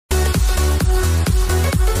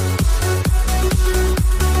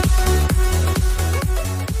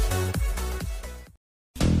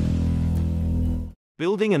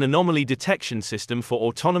Building an anomaly detection system for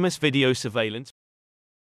autonomous video surveillance.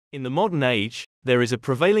 In the modern age, there is a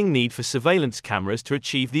prevailing need for surveillance cameras to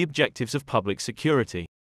achieve the objectives of public security.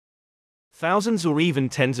 Thousands or even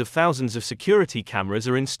tens of thousands of security cameras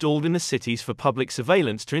are installed in the cities for public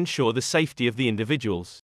surveillance to ensure the safety of the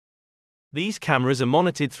individuals. These cameras are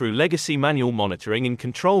monitored through legacy manual monitoring in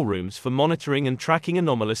control rooms for monitoring and tracking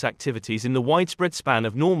anomalous activities in the widespread span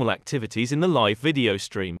of normal activities in the live video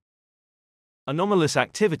stream. Anomalous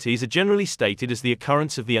activities are generally stated as the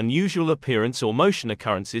occurrence of the unusual appearance or motion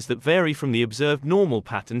occurrences that vary from the observed normal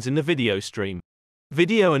patterns in the video stream.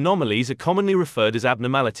 Video anomalies are commonly referred as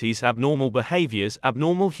abnormalities, abnormal behaviors,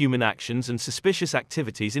 abnormal human actions, and suspicious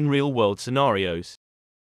activities in real-world scenarios.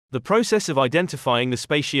 The process of identifying the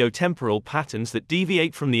spatio-temporal patterns that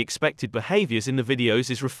deviate from the expected behaviors in the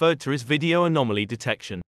videos is referred to as video anomaly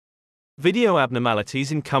detection. Video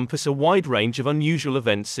abnormalities encompass a wide range of unusual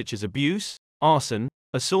events such as abuse, arson,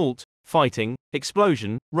 assault, fighting,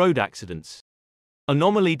 explosion, road accidents.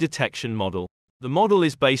 Anomaly detection model. The model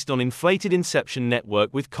is based on inflated inception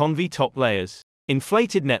network with conv top layers.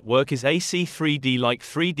 Inflated network is AC3D like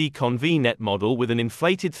 3D conv net model with an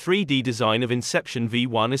inflated 3D design of inception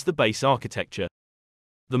v1 as the base architecture.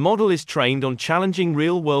 The model is trained on challenging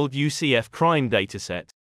real-world UCF crime dataset.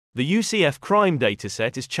 The UCF crime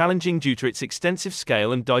dataset is challenging due to its extensive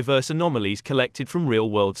scale and diverse anomalies collected from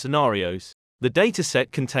real-world scenarios. The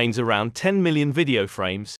dataset contains around 10 million video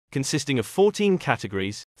frames, consisting of 14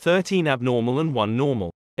 categories, 13 abnormal and 1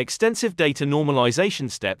 normal. Extensive data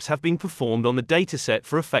normalization steps have been performed on the dataset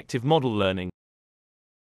for effective model learning.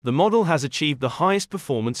 The model has achieved the highest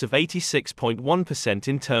performance of 86.1%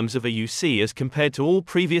 in terms of AUC as compared to all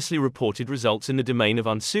previously reported results in the domain of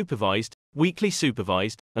unsupervised, weakly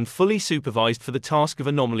supervised, and fully supervised for the task of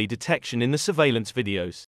anomaly detection in the surveillance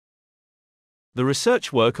videos. The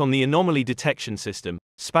research work on the anomaly detection system,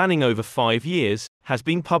 spanning over 5 years, has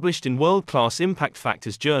been published in world-class impact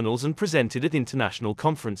factors journals and presented at international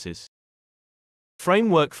conferences.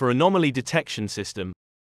 Framework for anomaly detection system.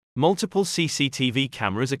 Multiple CCTV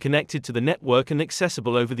cameras are connected to the network and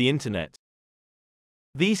accessible over the internet.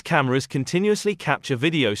 These cameras continuously capture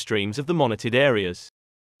video streams of the monitored areas.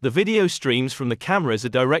 The video streams from the cameras are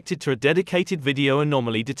directed to a dedicated video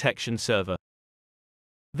anomaly detection server.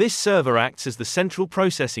 This server acts as the central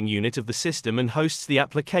processing unit of the system and hosts the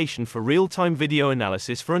application for real-time video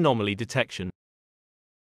analysis for anomaly detection.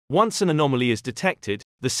 Once an anomaly is detected,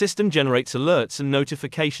 the system generates alerts and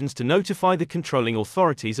notifications to notify the controlling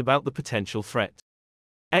authorities about the potential threat.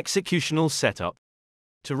 Executional setup.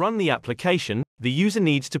 To run the application, the user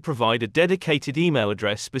needs to provide a dedicated email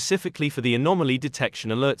address specifically for the anomaly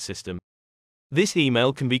detection alert system. This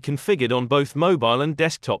email can be configured on both mobile and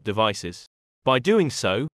desktop devices. By doing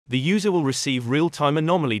so, the user will receive real-time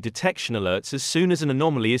anomaly detection alerts as soon as an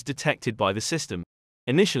anomaly is detected by the system.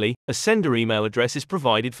 Initially, a sender email address is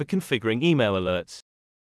provided for configuring email alerts.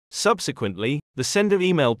 Subsequently, the sender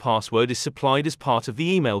email password is supplied as part of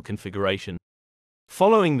the email configuration.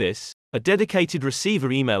 Following this, a dedicated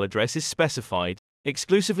receiver email address is specified,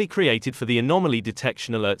 exclusively created for the anomaly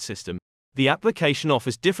detection alert system. The application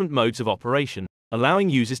offers different modes of operation,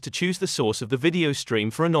 allowing users to choose the source of the video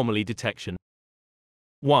stream for anomaly detection.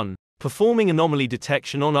 1. Performing anomaly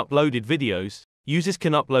detection on uploaded videos. Users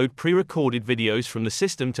can upload pre-recorded videos from the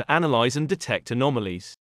system to analyze and detect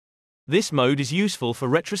anomalies. This mode is useful for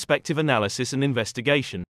retrospective analysis and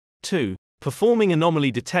investigation. 2. Performing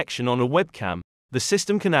anomaly detection on a webcam. The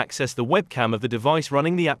system can access the webcam of the device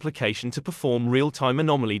running the application to perform real-time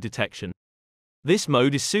anomaly detection. This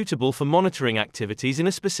mode is suitable for monitoring activities in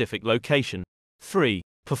a specific location. 3.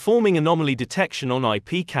 Performing anomaly detection on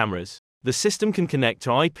IP cameras. The system can connect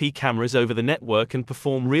to IP cameras over the network and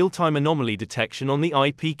perform real-time anomaly detection on the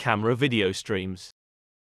IP camera video streams.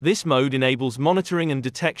 This mode enables monitoring and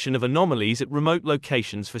detection of anomalies at remote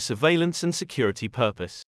locations for surveillance and security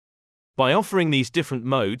purpose. By offering these different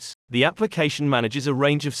modes, the application manages a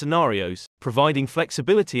range of scenarios, providing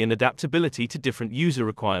flexibility and adaptability to different user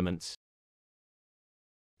requirements.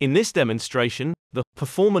 In this demonstration, the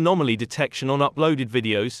Perform Anomaly Detection on Uploaded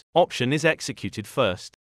Videos option is executed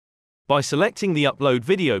first. By selecting the Upload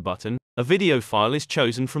Video button, a video file is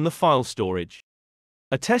chosen from the file storage.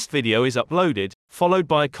 A test video is uploaded, followed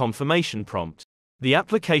by a confirmation prompt. The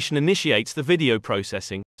application initiates the video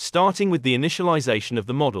processing, starting with the initialization of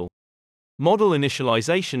the model. Model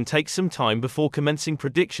initialization takes some time before commencing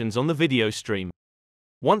predictions on the video stream.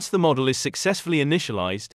 Once the model is successfully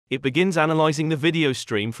initialized, it begins analyzing the video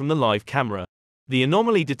stream from the live camera. The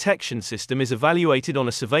anomaly detection system is evaluated on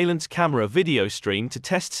a surveillance camera video stream to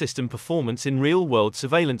test system performance in real-world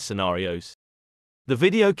surveillance scenarios. The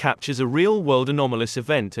video captures a real-world anomalous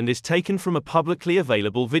event and is taken from a publicly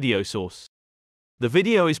available video source. The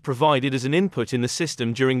video is provided as an input in the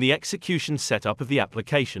system during the execution setup of the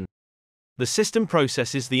application. The system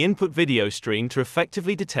processes the input video stream to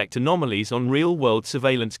effectively detect anomalies on real-world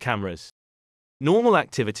surveillance cameras. Normal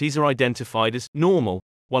activities are identified as normal,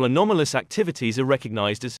 while anomalous activities are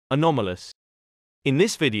recognized as anomalous. In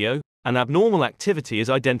this video, an abnormal activity is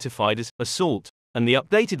identified as assault, and the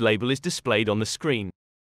updated label is displayed on the screen.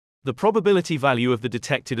 The probability value of the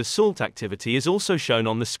detected assault activity is also shown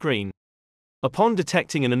on the screen. Upon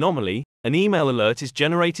detecting an anomaly, an email alert is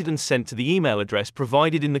generated and sent to the email address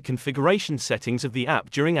provided in the configuration settings of the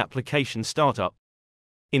app during application startup.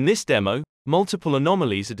 In this demo, multiple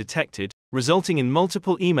anomalies are detected, resulting in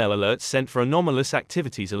multiple email alerts sent for anomalous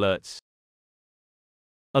activities alerts.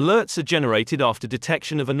 Alerts are generated after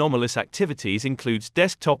detection of anomalous activities includes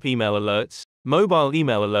desktop email alerts, mobile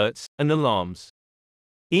email alerts, and alarms.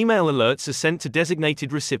 Email alerts are sent to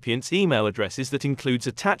designated recipients' email addresses that includes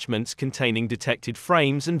attachments containing detected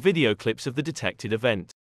frames and video clips of the detected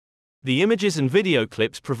event. The images and video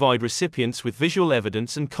clips provide recipients with visual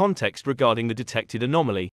evidence and context regarding the detected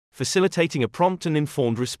anomaly, facilitating a prompt and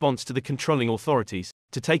informed response to the controlling authorities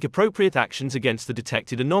to take appropriate actions against the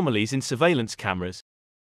detected anomalies in surveillance cameras.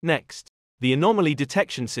 Next, the anomaly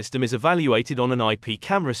detection system is evaluated on an IP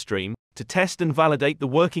camera stream to test and validate the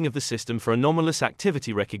working of the system for anomalous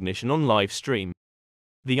activity recognition on live stream.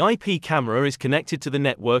 The IP camera is connected to the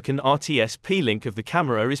network and RTSP link of the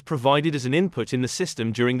camera is provided as an input in the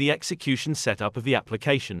system during the execution setup of the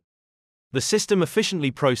application. The system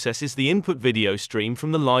efficiently processes the input video stream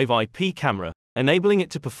from the live IP camera, enabling it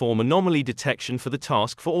to perform anomaly detection for the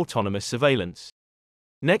task for autonomous surveillance.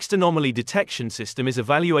 Next, anomaly detection system is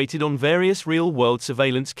evaluated on various real-world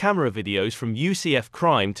surveillance camera videos from UCF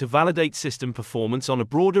crime to validate system performance on a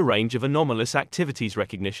broader range of anomalous activities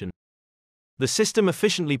recognition. The system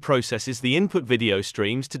efficiently processes the input video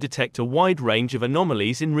streams to detect a wide range of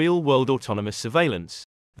anomalies in real-world autonomous surveillance.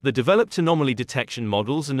 The developed anomaly detection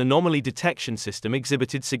models and anomaly detection system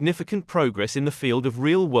exhibited significant progress in the field of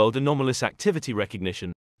real-world anomalous activity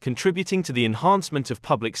recognition, contributing to the enhancement of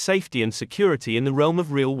public safety and security in the realm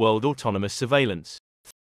of real-world autonomous surveillance.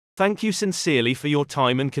 Thank you sincerely for your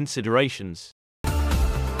time and considerations.